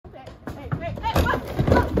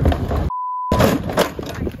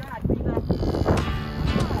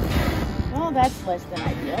Well, that's less than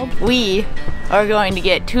ideal. We are going to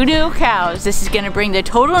get 2 new cows. This is going to bring the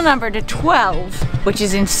total number to 12, which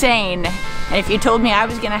is insane. And if you told me I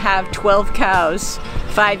was going to have 12 cows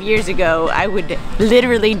 5 years ago, I would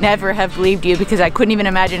literally never have believed you, because I couldn't even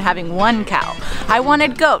imagine having 1 cow. I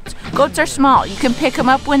wanted goats. Goats are small. You can pick them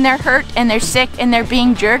up when they're hurt and they're sick and they're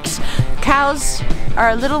being jerks. Cows are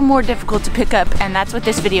a little more difficult to pick up, and that's what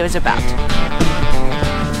this video is about.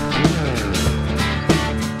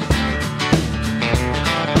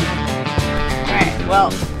 Alright, well,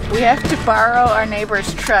 we have to borrow our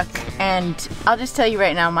neighbor's truck, and I'll just tell you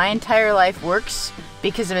right now, my entire life works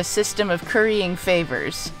because of a system of currying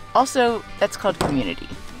favors. Also, that's called community.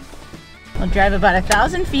 We'll drive about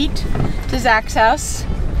 1,000 feet to Zach's house,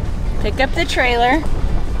 pick up the trailer.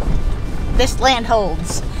 This land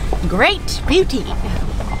holds great beauty.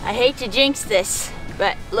 I hate to jinx this,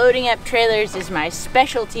 but loading up trailers is my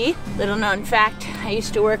specialty. Little known fact, I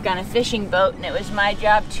used to work on a fishing boat, and it was my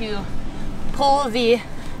job to pull the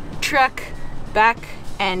truck back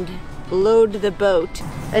and load the boat.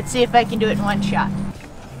 Let's see if I can do it in one shot.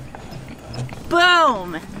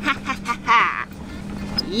 Boom! Ha ha ha ha!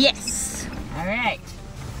 Yes! Alright,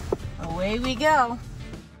 away we go.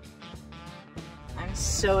 I'm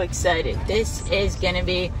so excited. This is gonna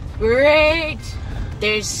be great!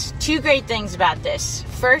 There's 2 great things about this.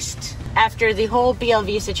 First, after the whole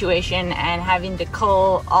BLV situation and having to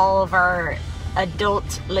cull all of our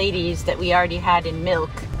adult ladies that we already had in milk,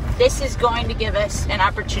 this is going to give us an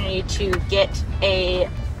opportunity to get a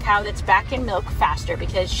cow that's back in milk faster,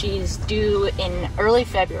 because she's due in early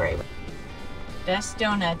February. Best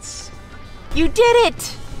donuts. You did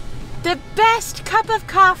it! The best cup of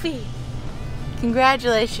coffee!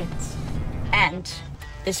 Congratulations. And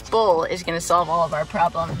this bull is going to solve all of our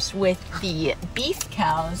problems with the beef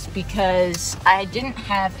cows, because I didn't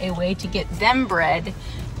have a way to get them bred.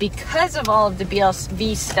 Because of all of the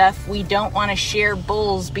BLV stuff, we don't want to share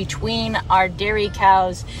bulls between our dairy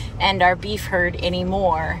cows and our beef herd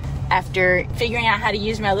anymore. After figuring out how to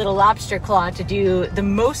use my little lobster claw to do the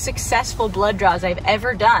most successful blood draws I've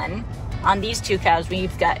ever done on these 2 cows,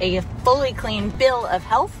 we've got a fully clean bill of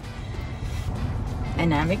health,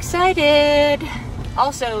 and I'm excited.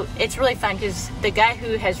 Also, it's really fun because the guy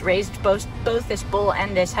who has raised both this bull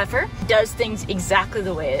and this heifer does things exactly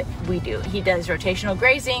the way we do. He does rotational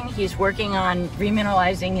grazing, he's working on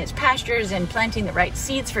remineralizing his pastures and planting the right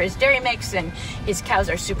seeds for his dairy mix, and his cows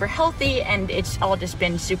are super healthy, and it's all just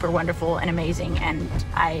been super wonderful and amazing, and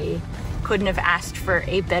I couldn't have asked for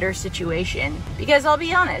a better situation. Because I'll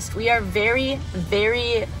be honest, we are very,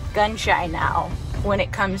 very gun shy now when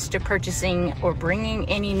it comes to purchasing or bringing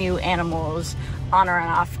any new animals on or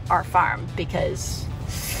off our farm, because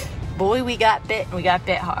boy, we got bit, and we got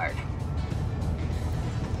bit hard.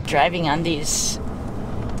 Driving on these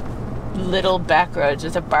little back roads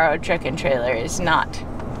with a borrowed truck and trailer is not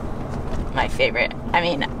my favorite. I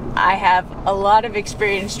mean, I have a lot of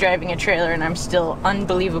experience driving a trailer, and I'm still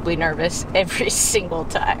unbelievably nervous every single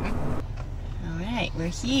time. All right, we're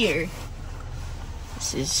here.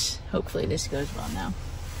 Hopefully this goes well now.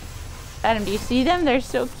 Adam, do you see them? They're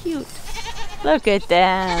so cute. Look at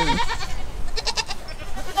them.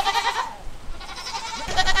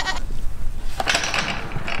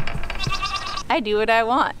 I do what I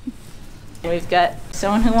want. We've got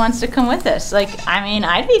someone who wants to come with us. Like, I mean,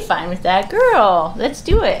 I'd be fine with that. Girl, let's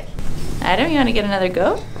do it. Adam, you want to get another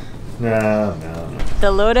goat? No.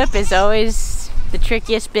 The load up is always the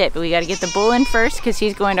trickiest bit, but we got to get the bull in first, because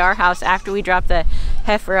he's going to our house after we drop the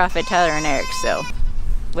heifer off at Tyler and Eric's, so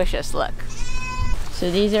wish us luck.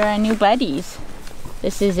 So these are our new buddies.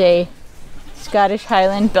 This is a Scottish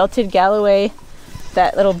Highland belted Galloway.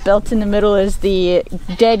 That little belt in the middle is the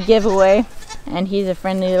dead giveaway, and he's a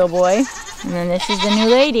friendly little boy. And then this is the new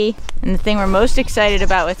lady. And the thing we're most excited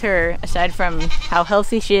about with her, aside from how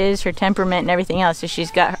healthy she is, her temperament and everything else, is she's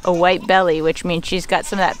got a white belly, which means she's got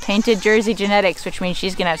some of that painted Jersey genetics, which means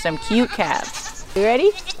she's gonna have some cute calves. You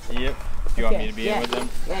ready? Yep. You want me to be in with them?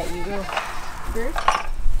 Yeah, you go first.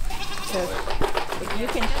 So if you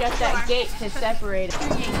can shut that gate to separate it.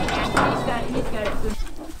 He's got it.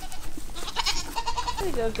 There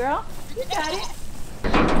you go, girl. You got it.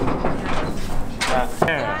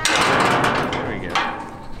 There we go.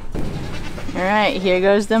 All right, here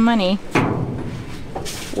goes the money.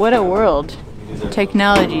 What a world.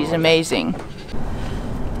 Technology is amazing.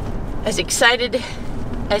 As excited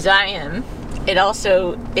as I am, it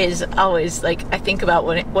also is always like, I think about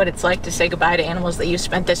what it's like to say goodbye to animals that you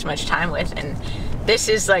spent this much time with, and this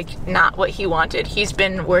is like not what he wanted. He's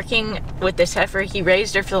been working with this heifer. He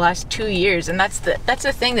raised her for the last 2 years, and that's the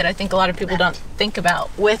thing that I think a lot of people don't think about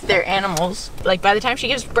with their animals. Like by the time she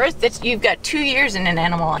gives birth, you've got 2 years in an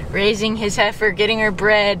animal. Raising his heifer, getting her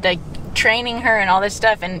bred, like training her and all this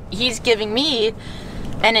stuff, and he's giving me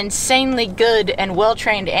an insanely good and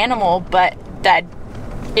well-trained animal, but that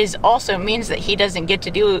is also means that he doesn't get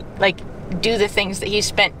to do the things that he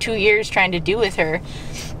spent 2 years trying to do with her.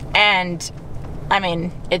 And I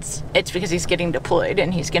mean, it's because he's getting deployed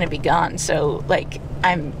and he's gonna be gone. So like,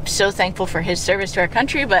 I'm so thankful for his service to our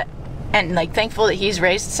country, and like thankful that he's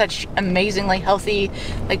raised such amazingly healthy,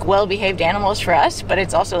 like well-behaved animals for us. But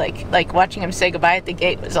it's also like watching him say goodbye at the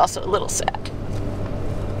gate was also a little sad.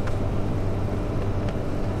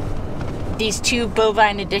 These 2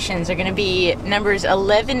 bovine additions are gonna be numbers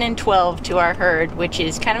 11 and 12 to our herd, which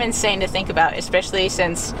is kind of insane to think about, especially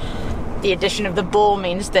since the addition of the bull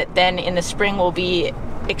means that then in the spring we'll be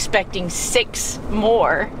expecting 6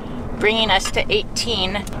 more, bringing us to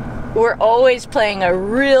 18. We're always playing a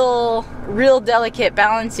real delicate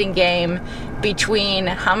balancing game between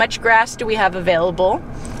how much grass do we have available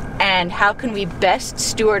and how can we best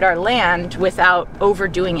steward our land without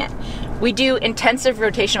overdoing it. We do intensive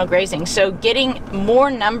rotational grazing, so getting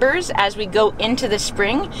more numbers as we go into the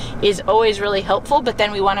spring is always really helpful, but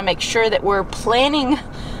then we want to make sure that we're planning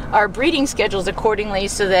our breeding schedules accordingly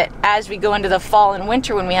so that as we go into the fall and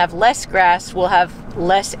winter when we have less grass, we'll have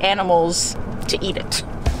less animals to eat it.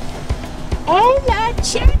 Hola,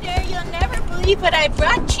 Cheddar, you'll never believe what I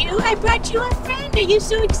brought you. I brought you a friend. Are you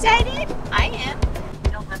so excited? I am. I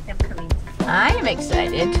don't want them coming. I am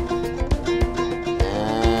excited.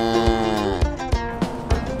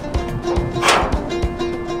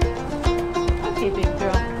 Okay, big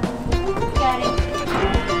girl. You got it.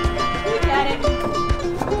 You got it. There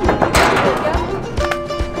you go.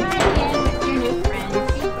 Right in with your new friend.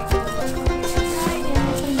 Right in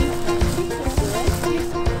with your new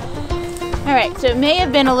friend. Alright, so it may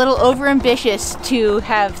have been a little overambitious to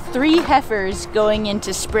have 3 heifers going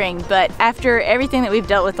into spring, but after everything that we've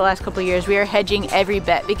dealt with the last couple of years, we are hedging every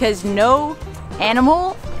bet because no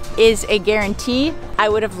animal is a guarantee. I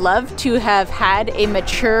would have loved to have had a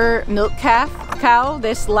mature milk cow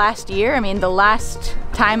this last year. I mean, the last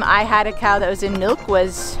time I had a cow that was in milk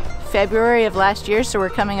was February of last year, so we're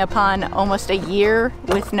coming upon almost a year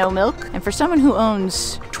with no milk. And for someone who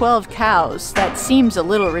owns 12 cows, that seems a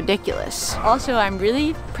little ridiculous. Also, I'm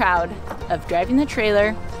really proud of driving the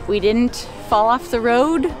trailer. We didn't fall off the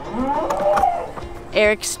road.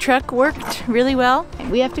 Eric's truck worked really well.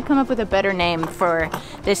 We have to come up with a better name for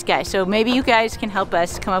this guy, so maybe you guys can help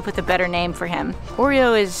us come up with a better name for him.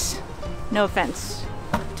 Oreo is, no offense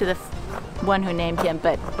to the one who named him,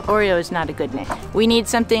 but Oreo is not a good name. We need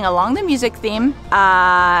something along the music theme,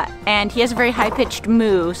 and he has a very high-pitched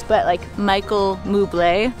moo, but like Michael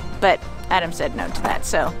Mublé, but Adam said no to that,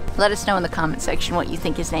 so let us know in the comment section what you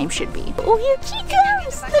think his name should be. Oh, here she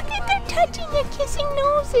comes! Look at them touching, they're kissing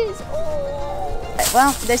noses. Oh.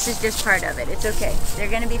 Well, this is just part of it. It's okay. They're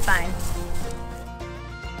gonna be fine.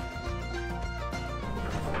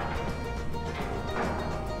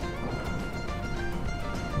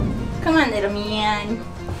 Come on, little man.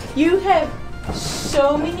 You have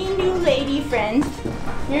so many new lady friends.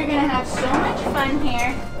 You're gonna have so much fun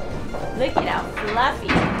here. Look at how fluffy.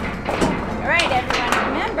 All right,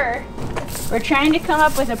 everyone, remember, we're trying to come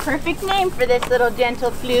up with a perfect name for this little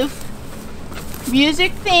gentle floof.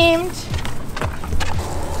 Music themed.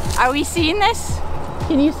 Are we seeing this?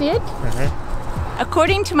 Can you see it?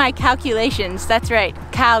 According to my calculations, that's right,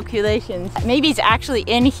 calculations. Maybe it's actually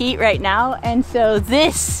in heat right now, and so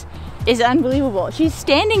this is unbelievable. She's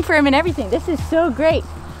standing for him and everything. This is so great.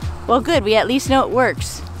 Well, good, we at least know it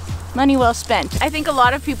works. Money well spent. I think a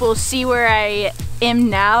lot of people see where I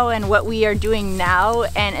am now and what we are doing now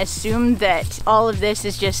and assume that all of this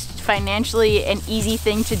is just financially an easy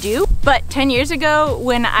thing to do. But 10 years ago,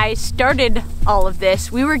 when I started all of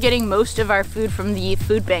this, we were getting most of our food from the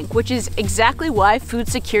food bank, which is exactly why food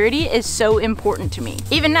security is so important to me.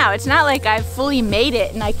 Even now, it's not like I've fully made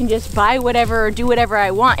it and I can just buy whatever or do whatever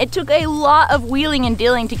I want. It took a lot of wheeling and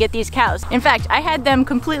dealing to get these cows. In fact, I had them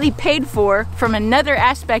completely paid for from another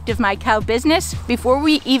aspect of my cow business before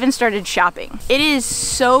we even started shopping. It is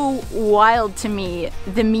so wild to me,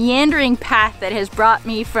 the meandering path that has brought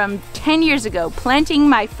me from 10 years ago, planting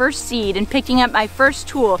my first seed and picking up my first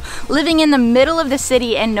tool, living in the middle of the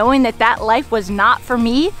city and knowing that that life was not for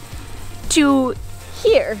me, to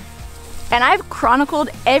here. And I've chronicled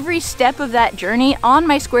every step of that journey on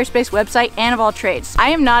my Squarespace website, Anne of All Trades.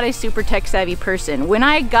 I am not a super tech savvy person. When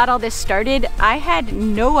I got all this started, I had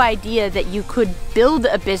no idea that you could build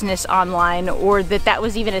a business online or that that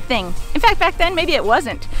was even a thing. In fact, back then, maybe it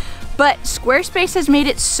wasn't. But Squarespace has made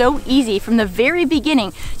it so easy from the very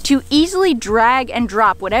beginning to easily drag and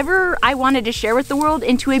drop whatever I wanted to share with the world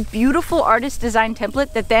into a beautiful artist design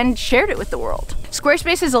template that then shared it with the world.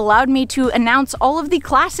 Squarespace has allowed me to announce all of the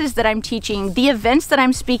classes that I'm teaching, the events that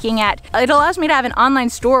I'm speaking at. It allows me to have an online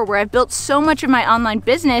store where I've built so much of my online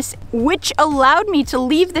business, which allowed me to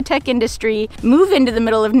leave the tech industry, move into the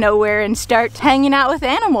middle of nowhere, and start hanging out with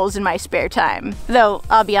animals in my spare time. Though,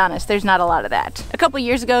 I'll be honest, there's not a lot of that. A couple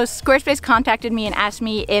years ago, Squarespace contacted me and asked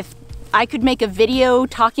me if I could make a video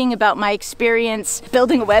talking about my experience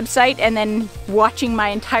building a website and then watching my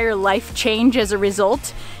entire life change as a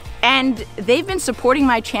result. And they've been supporting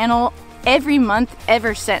my channel every month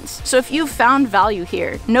ever since. So if you've found value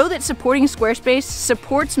here, know that supporting Squarespace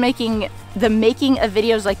supports making of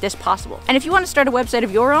videos like this possible. And if you want to start a website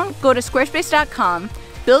of your own, go to squarespace.com,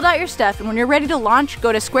 build out your stuff, and when you're ready to launch,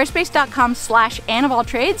 go to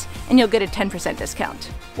squarespace.com/AnneofAllTrades and you'll get a 10%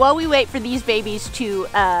 discount. While we wait for these babies to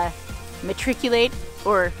matriculate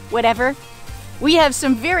or whatever, we have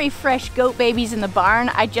some very fresh goat babies in the barn.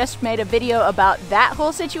 I just made a video about that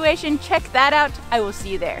whole situation. Check that out. I will see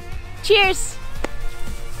you there. Cheers!